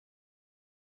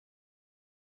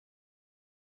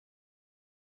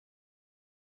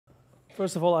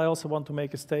First of all, I also want to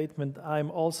make a statement.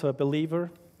 I'm also a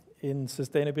believer in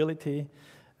sustainability,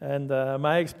 and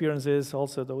my experience is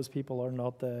also those people are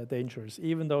not dangerous,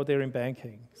 even though they're in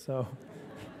banking. So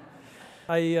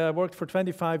I worked for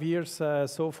 25 years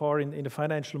so far in the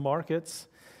financial markets,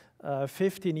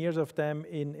 15 years of them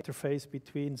in interface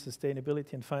between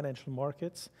sustainability and financial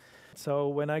markets. So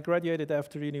when I graduated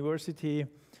after university,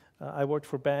 I worked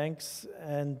for banks,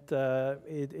 and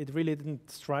it really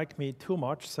didn't strike me too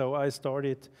much, so I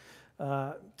started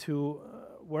to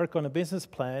work on a business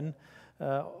plan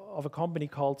of a company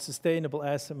called Sustainable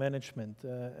Asset Management.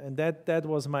 And that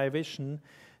was my vision,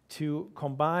 to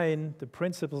combine the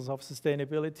principles of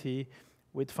sustainability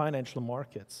with financial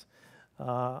markets.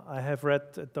 I have read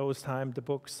at those times the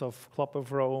books of Club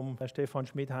of Rome. Stefan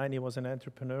Schmidheiny was an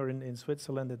entrepreneur in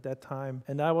Switzerland at that time,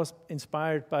 and I was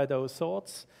inspired by those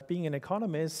thoughts. Being an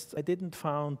economist, I didn't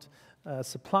find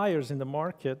suppliers in the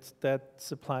market that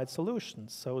supplied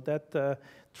solutions. So that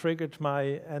triggered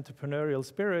my entrepreneurial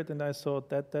spirit, and I thought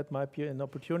that might be an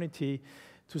opportunity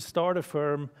to start a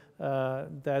firm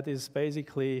that is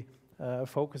basically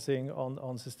focusing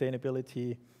on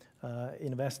sustainability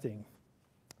investing.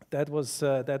 That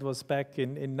was back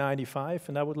in 95,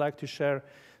 and I would like to share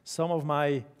some of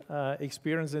my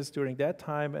experiences during that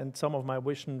time and some of my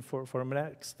vision for my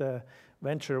next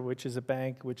venture, which is a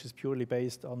bank which is purely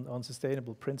based on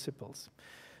sustainable principles.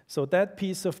 So that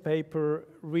piece of paper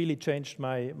really changed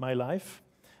my life,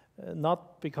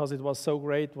 not because it was so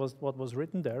great what was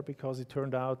written there, because it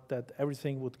turned out that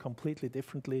everything would completely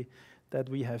differently that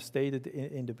we have stated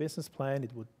in the business plan.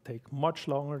 It would take much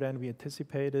longer than we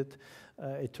anticipated.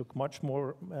 It took much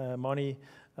more money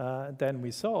than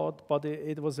we thought, but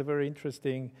it was a very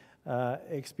interesting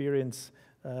experience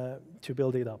to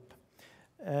build it up.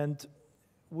 And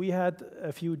we had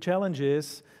a few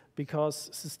challenges because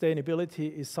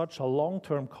sustainability is such a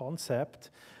long-term concept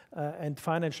and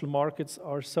financial markets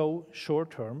are so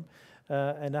short-term.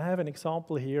 And I have an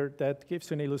example here that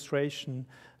gives you an illustration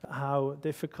how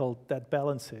difficult that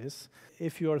balance is.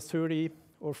 If you are 30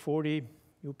 or 40,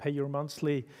 you pay your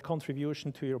monthly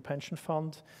contribution to your pension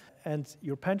fund, and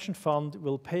your pension fund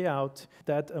will pay out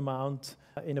that amount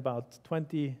in about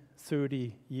 20,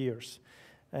 30 years.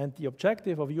 And the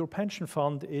objective of your pension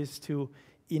fund is to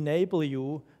enable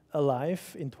you a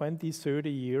life in 20, 30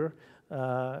 years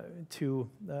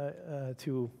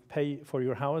to pay for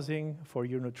your housing, for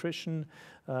your nutrition,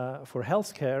 for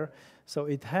healthcare. So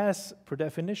it has, per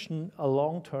definition, a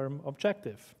long-term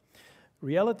objective.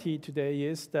 Reality today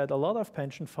is that a lot of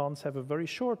pension funds have a very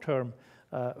short-term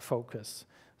focus.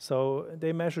 So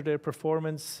they measure their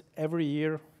performance every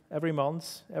year, every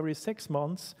month, every 6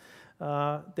 months.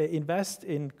 They invest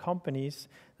in companies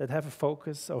that have a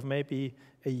focus of maybe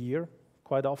a year,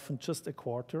 quite often just a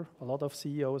quarter. A lot of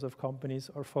CEOs of companies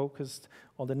are focused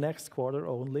on the next quarter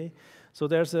only. So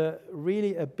there's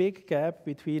really a big gap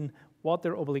between what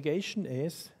their obligation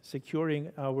is,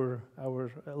 securing our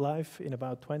life in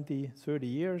about 20, 30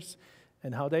 years,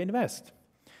 and how they invest.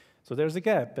 So there's a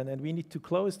gap, and we need to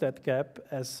close that gap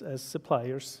as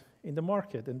suppliers in the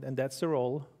market, and that's the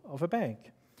role of a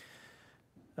bank.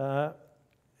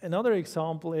 Another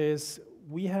example is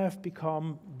we have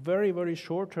become very, very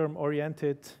short-term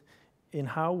oriented in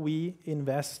how we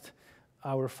invest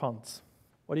our funds.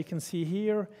 What you can see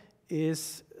here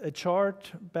is a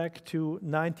chart back to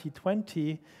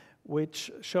 1920,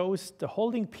 which shows the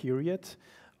holding period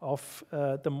of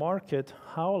the market,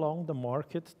 how long the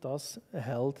market does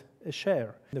held a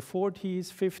share. In the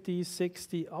 40s, 50s,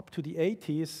 60s, up to the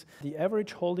 80s, the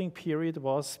average holding period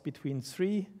was between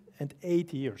 3 and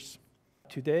 8 years.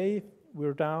 Today,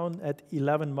 we're down at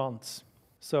 11 months.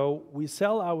 So we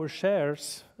sell our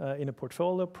shares in a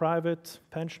portfolio, private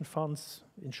pension funds,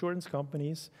 insurance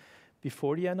companies,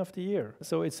 before the end of the year.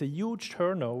 So it's a huge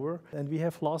turnover, and we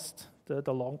have lost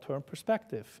the long-term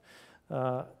perspective.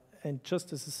 And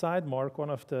just as a side mark,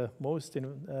 one of the most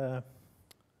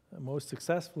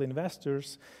successful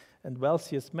investors and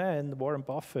wealthiest man, Warren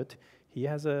Buffett, he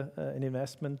has an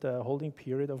investment holding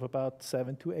period of about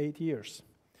 7 to 8 years.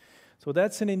 So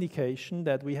that's an indication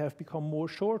that we have become more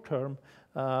short-term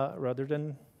rather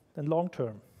than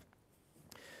long-term.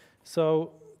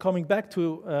 So coming back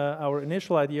to our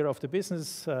initial idea of the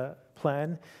business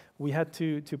plan, we had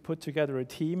to put together a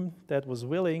team that was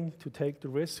willing to take the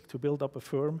risk to build up a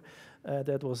firm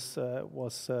that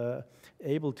was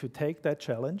able to take that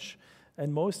challenge.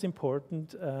 And most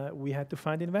important, we had to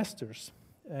find investors.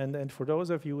 And for those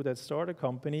of you that start a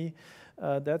company,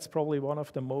 that's probably one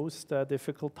of the most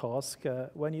difficult tasks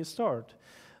when you start.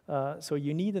 So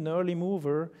you need an early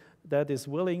mover that is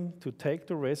willing to take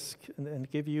the risk and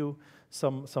give you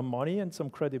some money and some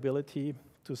credibility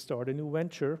to start a new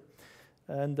venture.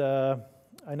 And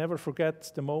I never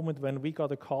forget the moment when we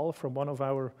got a call from one of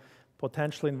our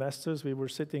potential investors. We were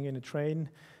sitting in a train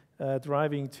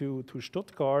driving to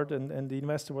Stuttgart, and the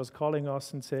investor was calling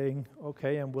us and saying,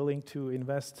 okay, I'm willing to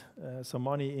invest some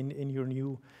money in your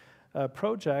new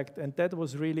project. And that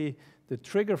was really the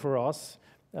trigger for us,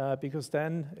 because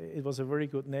then it was a very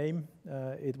good name.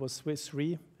 It was Swiss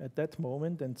Re at that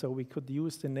moment, and so we could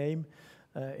use the name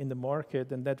in the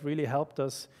market, and that really helped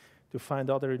us to find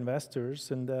other investors.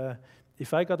 And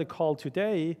if I got a call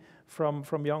today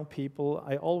from young people,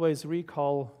 I always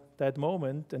recall that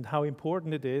moment and how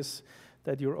important it is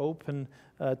that you're open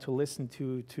to listen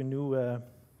to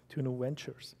new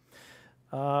ventures.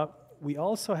 We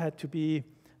also had to be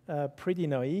pretty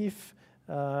naive,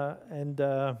 and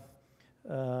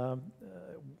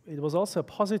it was also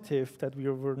positive that we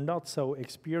were not so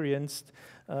experienced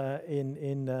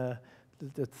in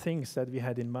the things that we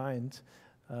had in mind.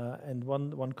 And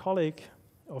one colleague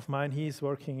of mine, he's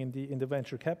working in the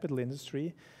venture capital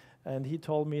industry, and he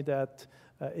told me that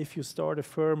if you start a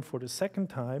firm for the second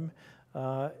time,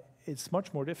 it's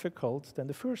much more difficult than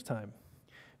the first time,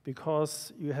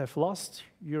 because you have lost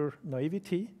your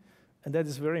naivety, and that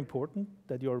is very important,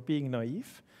 that you're being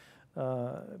naive,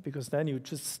 because then you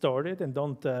just started and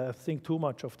don't think too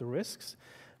much of the risks.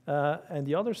 And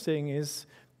the other thing is,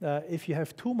 if you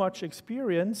have too much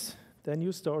experience, then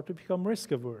you start to become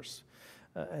risk averse.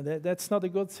 And that's not a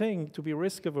good thing, to be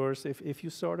risk averse if you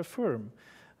start a firm.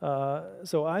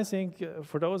 So I think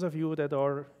for those of you that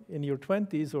are in your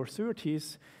 20s or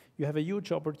 30s, you have a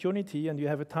huge opportunity, and you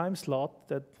have a time slot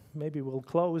that maybe will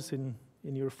close in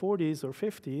your 40s or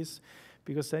 50s,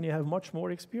 because then you have much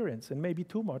more experience, and maybe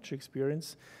too much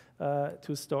experience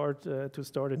to start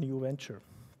a new venture.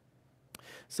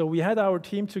 So we had our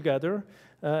team together,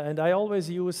 and I always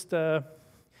used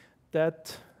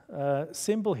that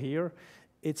symbol here.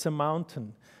 It's a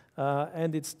mountain,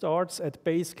 and it starts at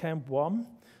base camp 1,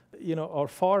 or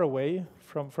far away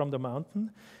from the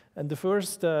mountain. And the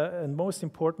first and most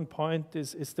important point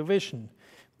is the vision.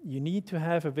 You need to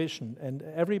have a vision, and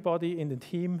everybody in the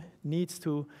team needs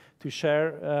to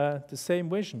share the same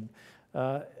vision.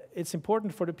 It's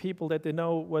important for the people that they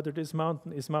know whether this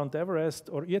mountain is Mount Everest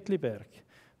or Uetliberg.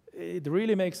 It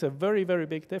really makes a very, very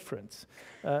big difference.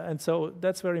 And so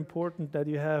that's very important, that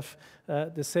you have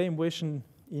the same vision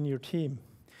in your team.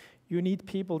 You need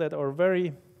people that are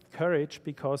very courageous,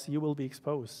 because you will be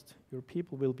exposed. Your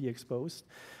people will be exposed.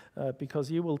 Because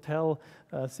you will tell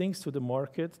things to the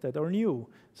market that are new.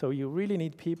 So you really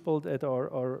need people that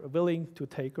are willing to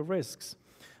take risks.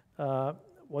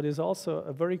 What is also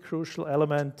a very crucial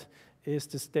element is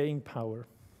the staying power.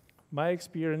 My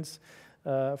experience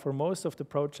for most of the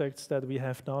projects that we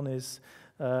have done is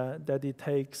that it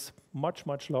takes much,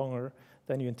 much longer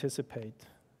than you anticipate.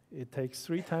 It takes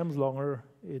 3 times longer.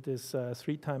 It is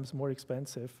 3 times more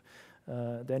expensive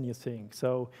than you think.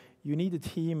 So you need a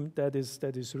team that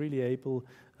is really able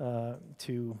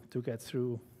to get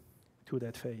through to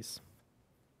that phase.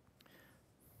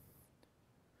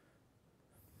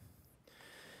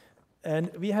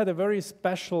 And we had a very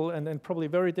special and probably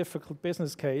very difficult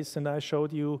business case, and I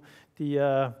showed you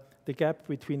the gap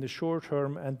between the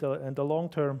short-term and the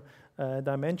long-term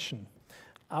dimension.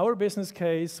 Our business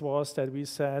case was that we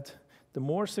said the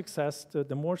more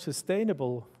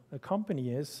sustainable a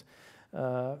company is,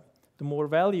 the more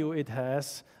value it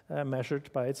has,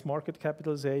 measured by its market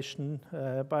capitalization,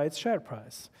 by its share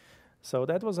price. So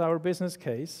that was our business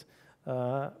case.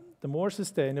 The more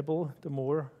sustainable, the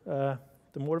more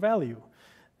value.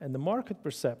 And the market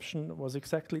perception was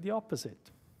exactly the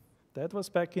opposite. That was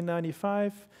back in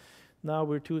 95. Now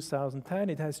we're 2010.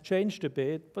 It has changed a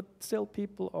bit, but still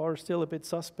people are still a bit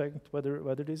suspect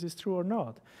whether this is true or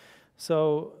not.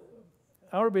 So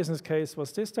our business case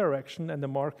was this direction, and the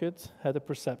market had a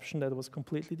perception that was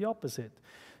completely the opposite.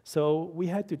 So we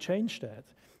had to change that.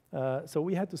 So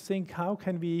we had to think, how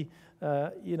can we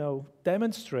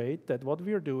demonstrate that what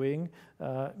we are doing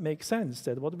makes sense,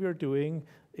 that what we are doing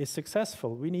is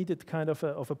successful. We needed kind of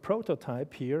a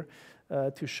prototype here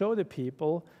to show the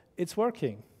people it's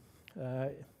working.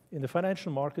 In the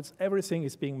financial markets, everything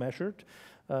is being measured,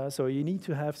 so you need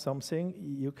to have something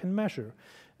you can measure.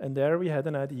 And there we had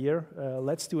an idea,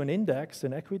 let's do an index,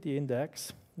 an equity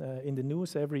index. In the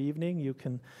news every evening, you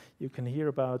can hear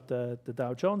about the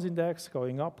Dow Jones index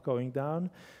going up, going down.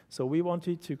 So we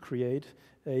wanted to create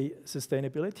a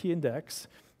sustainability index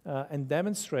and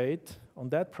demonstrate on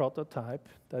that prototype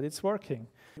that it's working.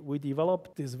 We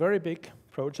developed this very big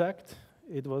project.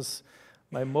 It was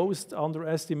my most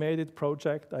underestimated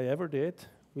project I ever did.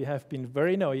 We have been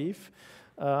very naive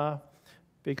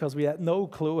because we had no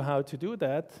clue how to do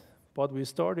that, but we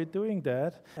started doing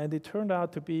that, and it turned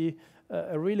out to be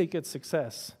a really good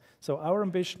success. So our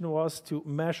ambition was to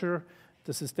measure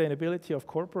the sustainability of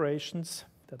corporations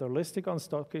that are listed on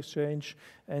stock exchange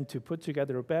and to put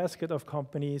together a basket of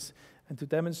companies and to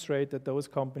demonstrate that those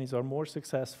companies are more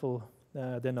successful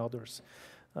than others.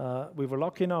 We were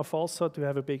lucky enough also to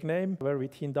have a big name where we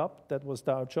teamed up. That was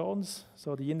Dow Jones.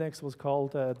 So the index was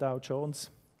called Dow Jones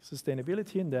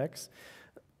Sustainability Index.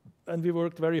 And we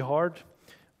worked very hard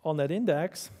on that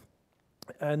index.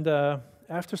 And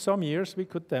after some years, we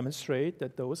could demonstrate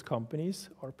that those companies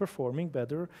are performing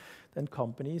better than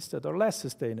companies that are less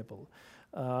sustainable.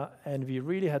 And we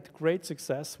really had great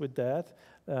success with that,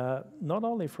 not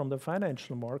only from the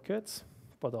financial markets,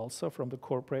 but also from the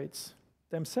corporates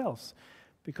themselves,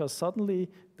 because suddenly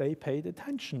they paid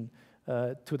attention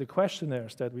to the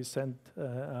questionnaires that we sent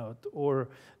out, or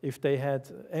if they had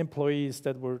employees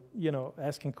that were,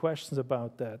 asking questions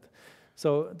about that.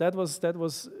 So that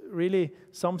was really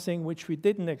something which we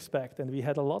didn't expect, and we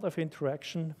had a lot of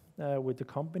interaction with the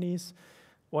companies.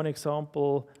 One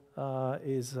example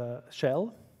is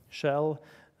Shell. Shell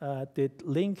did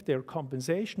link their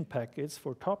compensation package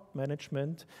for top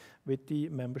management with the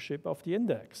membership of the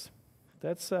index.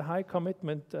 That's a high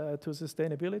commitment to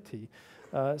sustainability.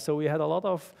 So we had a lot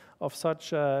of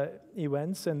such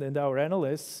events, and our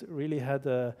analysts really had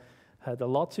a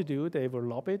lot to do. They were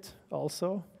lobbied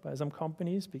also by some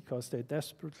companies because they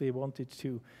desperately wanted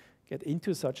to get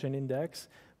into such an index.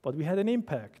 But we had an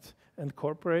impact, and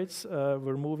corporates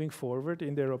were moving forward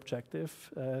in their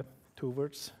objective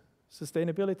towards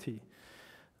sustainability.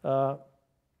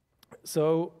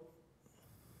 So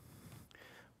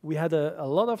we had a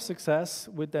lot of success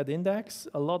with that index.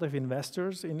 A lot of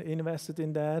investors invested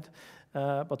in that.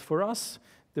 But for us,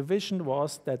 the vision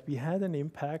was that we had an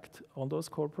impact on those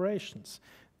corporations.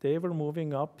 They were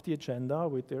moving up the agenda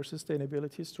with their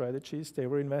sustainability strategies. They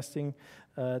were investing,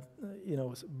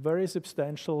 very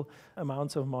substantial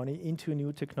amounts of money into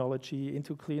new technology,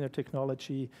 into cleaner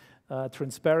technology.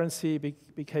 Transparency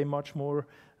became much more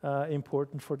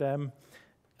important for them.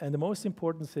 And the most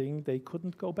important thing, they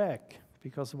couldn't go back,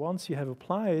 because once you have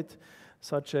applied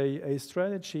such a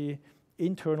strategy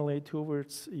internally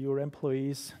towards your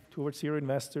employees, towards your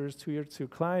investors, towards your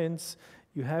clients,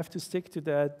 you have to stick to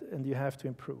that and you have to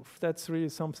improve. That's really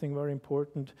something very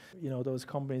important. Those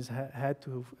companies had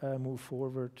to move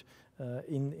forward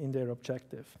in their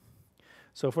objective.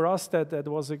 So for us, that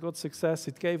was a good success.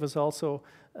 It gave us also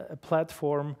a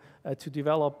platform to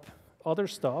develop other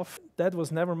stuff. That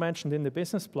was never mentioned in the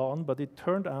business plan, but it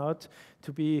turned out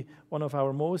to be one of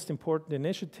our most important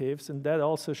initiatives, and that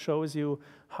also shows you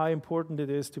how important it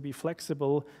is to be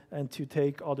flexible and to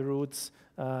take other routes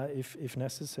if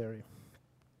necessary.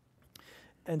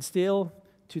 And still,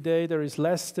 today there is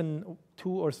less than 2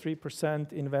 or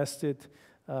 3% invested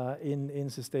in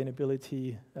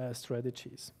sustainability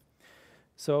strategies.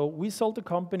 So we sold the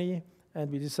company, and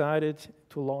we decided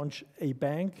to launch a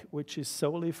bank which is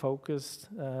solely focused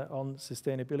on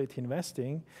sustainability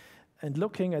investing. And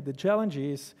looking at the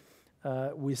challenges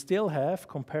we still have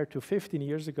compared to 15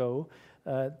 years ago,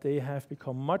 they have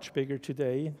become much bigger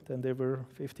today than they were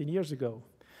 15 years ago.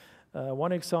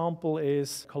 One example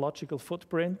is ecological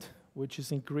footprint, which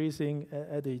is increasing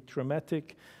at a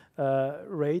dramatic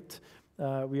rate.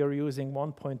 We are using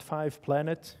 1.5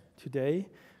 planet today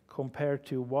compared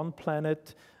to 1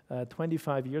 planet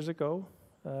 25 years ago.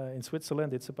 In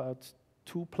Switzerland, it's about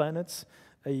 2 planets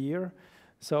a year.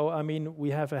 So,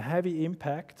 we have a heavy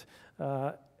impact,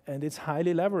 and it's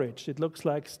highly leveraged. It looks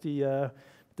like the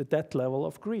debt level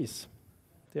of Greece.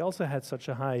 They also had such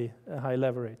a high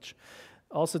leverage.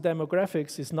 Also,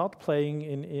 demographics is not playing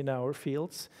in our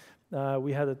fields.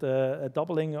 We had a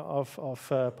doubling of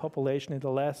population in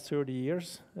the last 30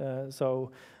 years.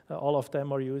 So all of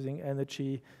them are using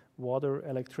energy, water,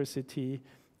 electricity.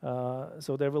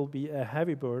 So there will be a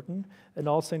heavy burden. And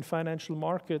also in financial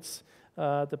markets,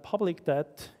 the public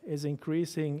debt is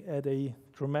increasing at a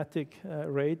dramatic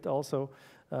rate. Also,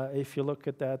 if you look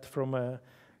at that from a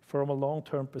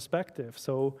long-term perspective.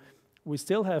 So we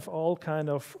still have all kind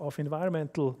of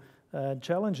environmental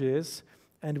challenges,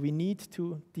 and we need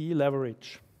to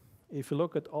deleverage. If you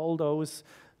look at all those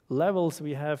levels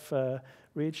we have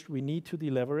reached, we need to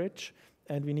deleverage,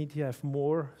 and we need to have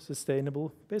more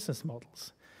sustainable business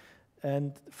models.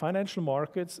 And financial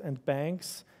markets and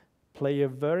banks play a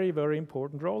very, very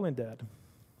important role in that.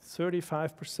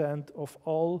 35% of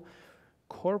all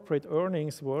corporate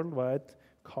earnings worldwide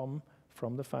come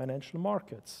from the financial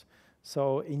markets.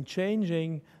 So in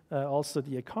changing also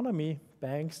the economy,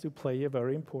 banks do play a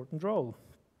very important role.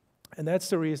 And that's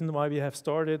the reason why we have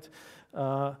started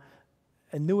a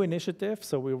new initiative.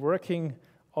 So we're working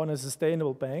on a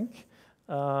sustainable bank.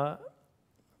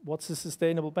 What's a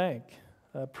sustainable bank?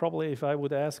 Probably if I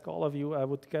would ask all of you, I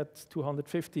would get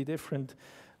 250 different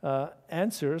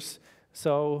answers.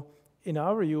 So in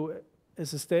our view, a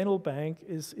sustainable bank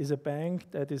is a bank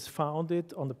that is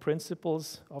founded on the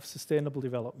principles of sustainable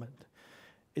development.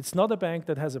 It's not a bank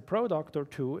that has a product or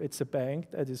two, it's a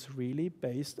bank that is really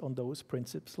based on those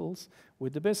principles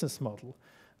with the business model.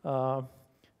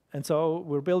 And so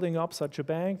we're building up such a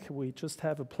bank. We just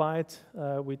have applied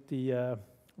with the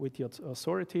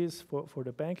authorities for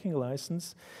the banking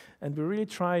license, and we really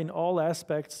try in all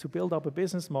aspects to build up a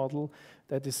business model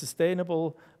that is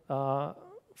sustainable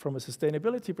from a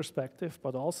sustainability perspective,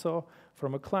 but also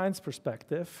from a client's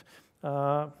perspective.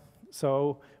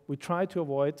 So we try to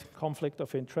avoid conflict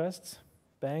of interests.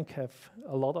 Banks have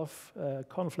a lot of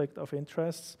conflict of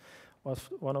interests.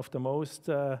 One of the most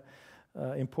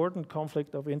important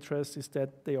conflict of interest is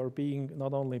that they are being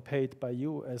not only paid by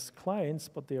you as clients,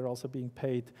 but they are also being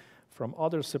paid from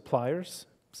other suppliers.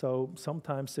 So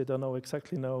sometimes they don't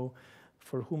exactly know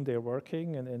for whom they're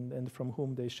working and from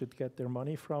whom they should get their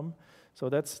money from. So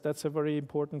that's a very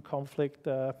important conflict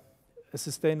a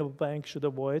sustainable bank should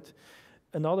avoid.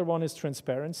 Another one is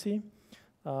transparency.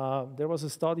 There was a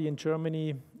study in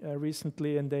Germany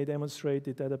recently, and they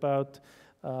demonstrated that about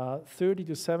 30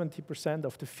 to 70%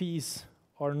 of the fees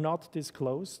are not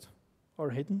disclosed or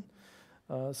hidden.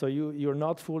 So you're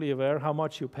not fully aware how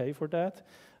much you pay for that.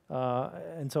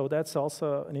 And so that's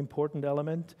also an important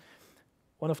element.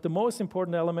 One of the most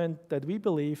important elements that we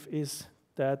believe is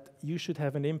that you should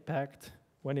have an impact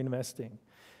when investing.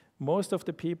 Most of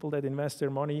the people that invest their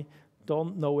money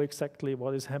don't know exactly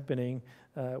what is happening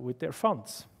with their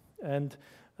funds. And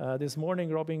this morning,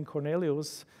 Robin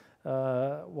Cornelius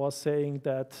was saying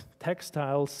that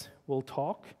textiles will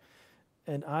talk,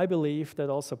 and I believe that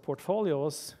also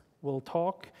portfolios will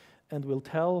talk and will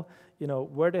tell,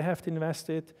 where they have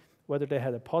invested, whether they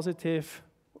had a positive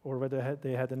or whether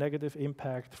they had a negative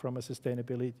impact from a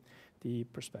sustainability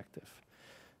perspective.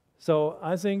 So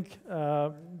I think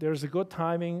there's a good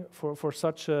timing for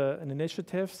such an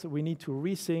initiative. So we need to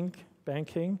rethink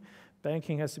banking.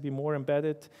 Banking has to be more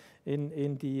embedded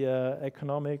in the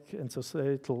economic and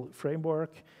societal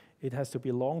framework. It has to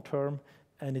be long-term,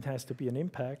 and it has to be an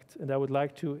impact. And I would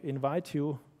like to invite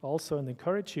you also and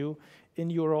encourage you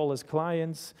in your role as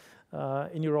clients,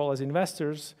 in your role as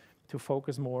investors, to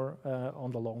focus more on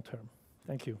the long term.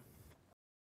 Thank you.